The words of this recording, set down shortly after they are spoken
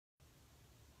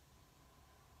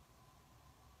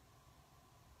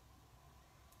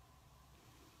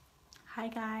Hi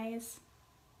guys.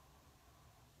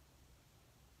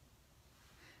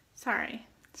 Sorry,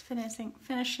 it's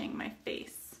finishing my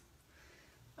face.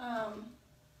 So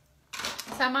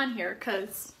I'm on here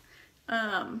because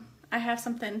I have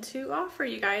something to offer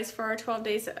you guys for our 12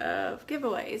 days of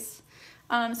giveaways.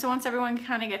 So once everyone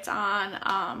kind of gets on,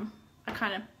 I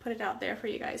kind of put it out there for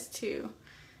you guys to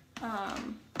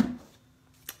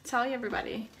tell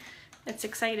everybody. It's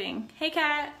exciting. Hey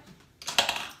Kat.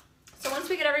 So once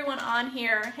we get everyone on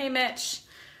here, hey Mitch,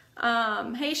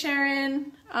 hey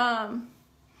Sharon, don't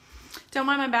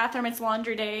mind my bathroom, it's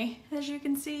laundry day, as you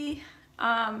can see.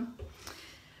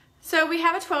 So we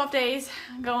have a 12 days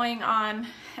going on,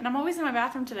 and I'm always in my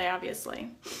bathroom today, obviously.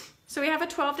 So we have a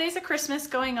 12 days of Christmas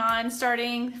going on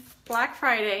starting Black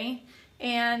Friday,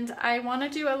 and I want to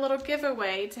do a little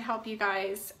giveaway to help you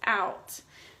guys out,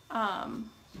 and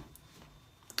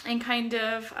kind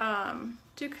of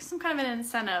do some kind of an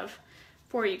incentive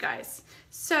for you guys.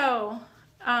 So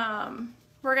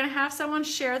we're gonna have someone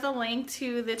share the link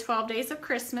to the 12 days of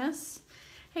Christmas.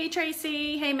 Hey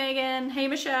Tracy, hey Megan, hey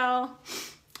Michelle,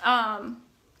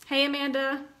 hey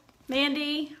Amanda,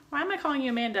 Mandy. Why am I calling you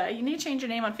Amanda? You need to change your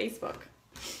name on Facebook.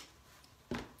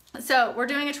 So we're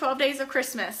doing a 12 days of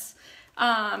Christmas.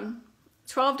 12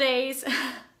 days.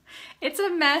 It's a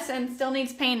mess and still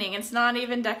needs painting. It's not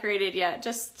even decorated yet.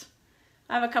 Just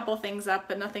I have a couple things up,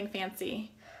 but nothing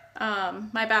fancy.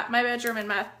 My bedroom and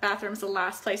my bathroom's the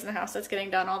last place in the house that's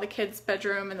getting done. All the kids'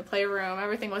 bedroom and the playroom,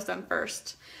 everything was done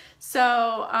first. So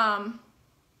I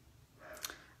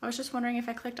was just wondering if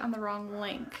I clicked on the wrong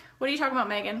link. What are you talking about,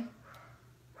 Megan?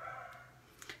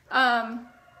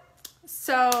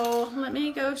 So let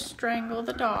me go strangle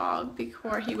the dog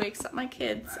before he wakes up my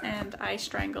kids and I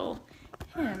strangle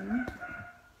him.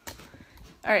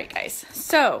 All right, guys.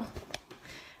 So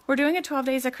we're doing a 12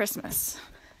 days of Christmas.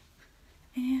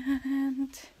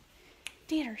 And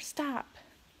Dieter, stop.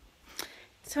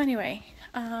 So anyway,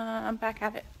 I'm back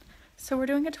at it. So we're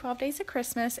doing a 12 days of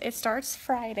Christmas. It starts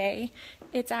Friday.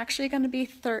 It's actually going to be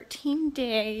 13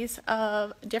 days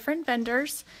of different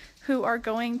vendors who are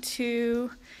going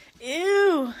to,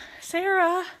 ew,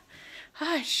 Sarah,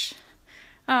 hush,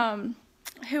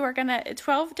 who are gonna,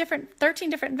 13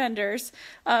 different vendors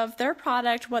of their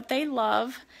product, what they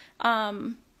love,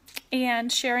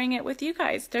 and sharing it with you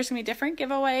guys. There's gonna be different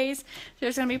giveaways,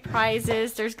 there's gonna be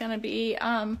prizes, there's gonna be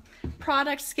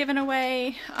products given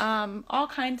away, all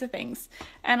kinds of things.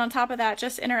 And on top of that,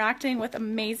 just interacting with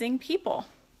amazing people.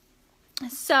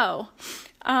 So,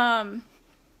 I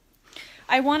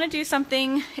want to do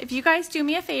something. If you guys do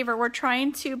me a favor, we're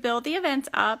trying to build the event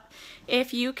up.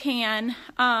 If you can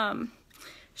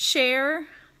share,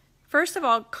 first of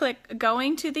all, click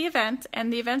going to the event,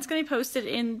 and the event's going to be posted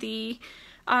in the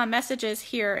messages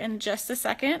here in just a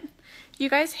second. You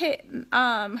guys hit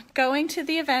going to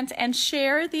the event and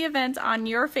share the event on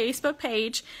your Facebook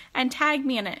page and tag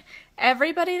me in it.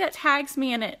 Everybody that tags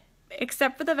me in it,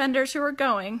 except for the vendors who are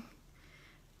going.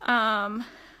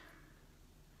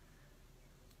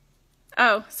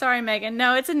 Oh, sorry, Megan.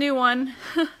 No, it's a new one.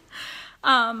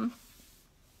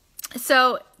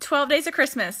 So 12 days of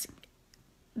Christmas.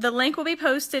 The link will be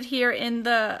posted here in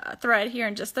the thread here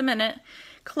in just a minute.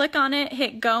 Click on it,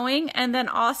 hit going, and then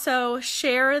also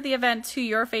share the event to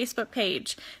your Facebook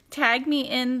page. Tag me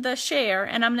in the share,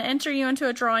 and I'm going to enter you into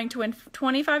a drawing to win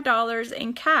 $25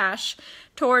 in cash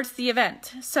towards the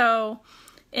event. So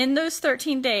in those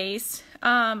 13 days,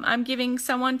 I'm giving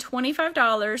someone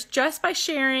 $25 just by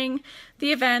sharing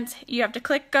the event. You have to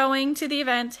click going to the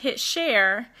event, hit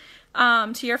share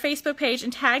to your Facebook page,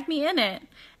 and tag me in it,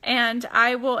 and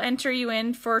I will enter you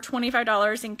in for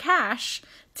 $25 in cash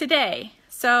today.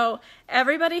 So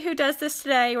everybody who does this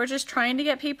today, we're just trying to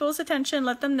get people's attention,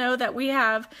 let them know that we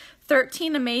have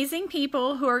 13 amazing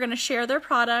people who are going to share their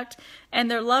product and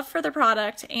their love for the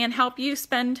product and help you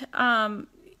spend,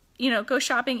 you know, go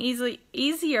shopping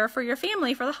easier for your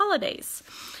family for the holidays.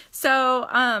 So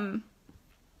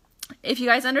if you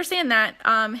guys understand that,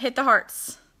 hit the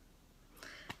hearts.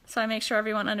 So I make sure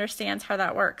everyone understands how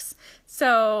that works.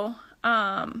 So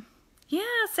yeah,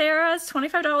 Sarah, it's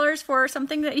 $25 for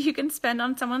something that you can spend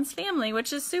on someone's family,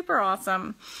 which is super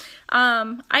awesome.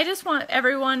 I just want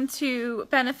everyone to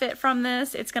benefit from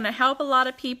this. It's going to help a lot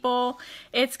of people.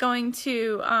 It's going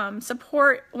to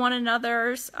support one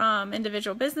another's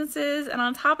individual businesses. And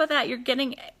on top of that, you're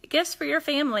getting gifts for your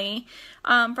family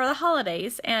for the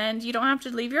holidays. And you don't have to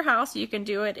leave your house. You can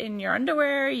do it in your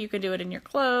underwear. You can do it in your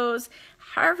clothes,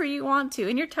 however you want to,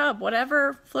 in your tub,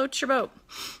 whatever floats your boat.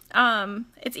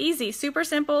 It's easy, super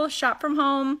simple, shop from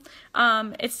home.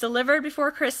 It's delivered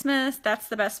before Christmas. That's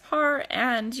the best part.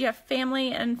 And you have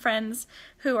family and friends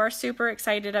who are super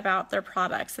excited about their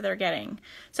products that they're getting.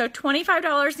 So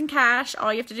 $25 in cash.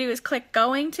 All you have to do is click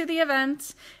going to the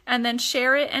event and then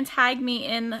share it and tag me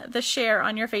in the share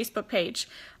on your Facebook page.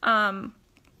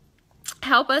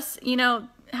 Help us,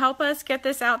 help us get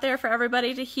this out there for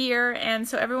everybody to hear, and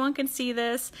so everyone can see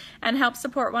this and help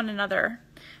support one another.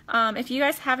 If you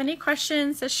guys have any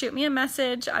questions, just shoot me a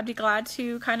message. I'd be glad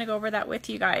to kind of go over that with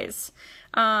you guys.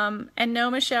 And no,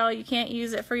 Michelle, you can't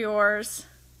use it for yours.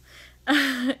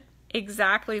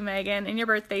 Exactly, Megan, in your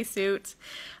birthday suit.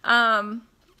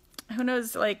 Who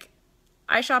knows, like,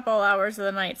 I shop all hours of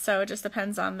the night, so it just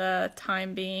depends on the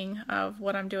time being of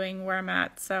what I'm doing, where I'm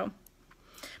at. So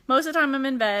most of the time I'm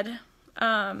in bed.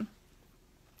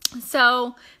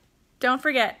 So don't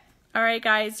forget. All right,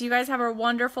 guys, you guys have a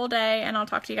wonderful day, and I'll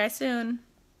talk to you guys soon.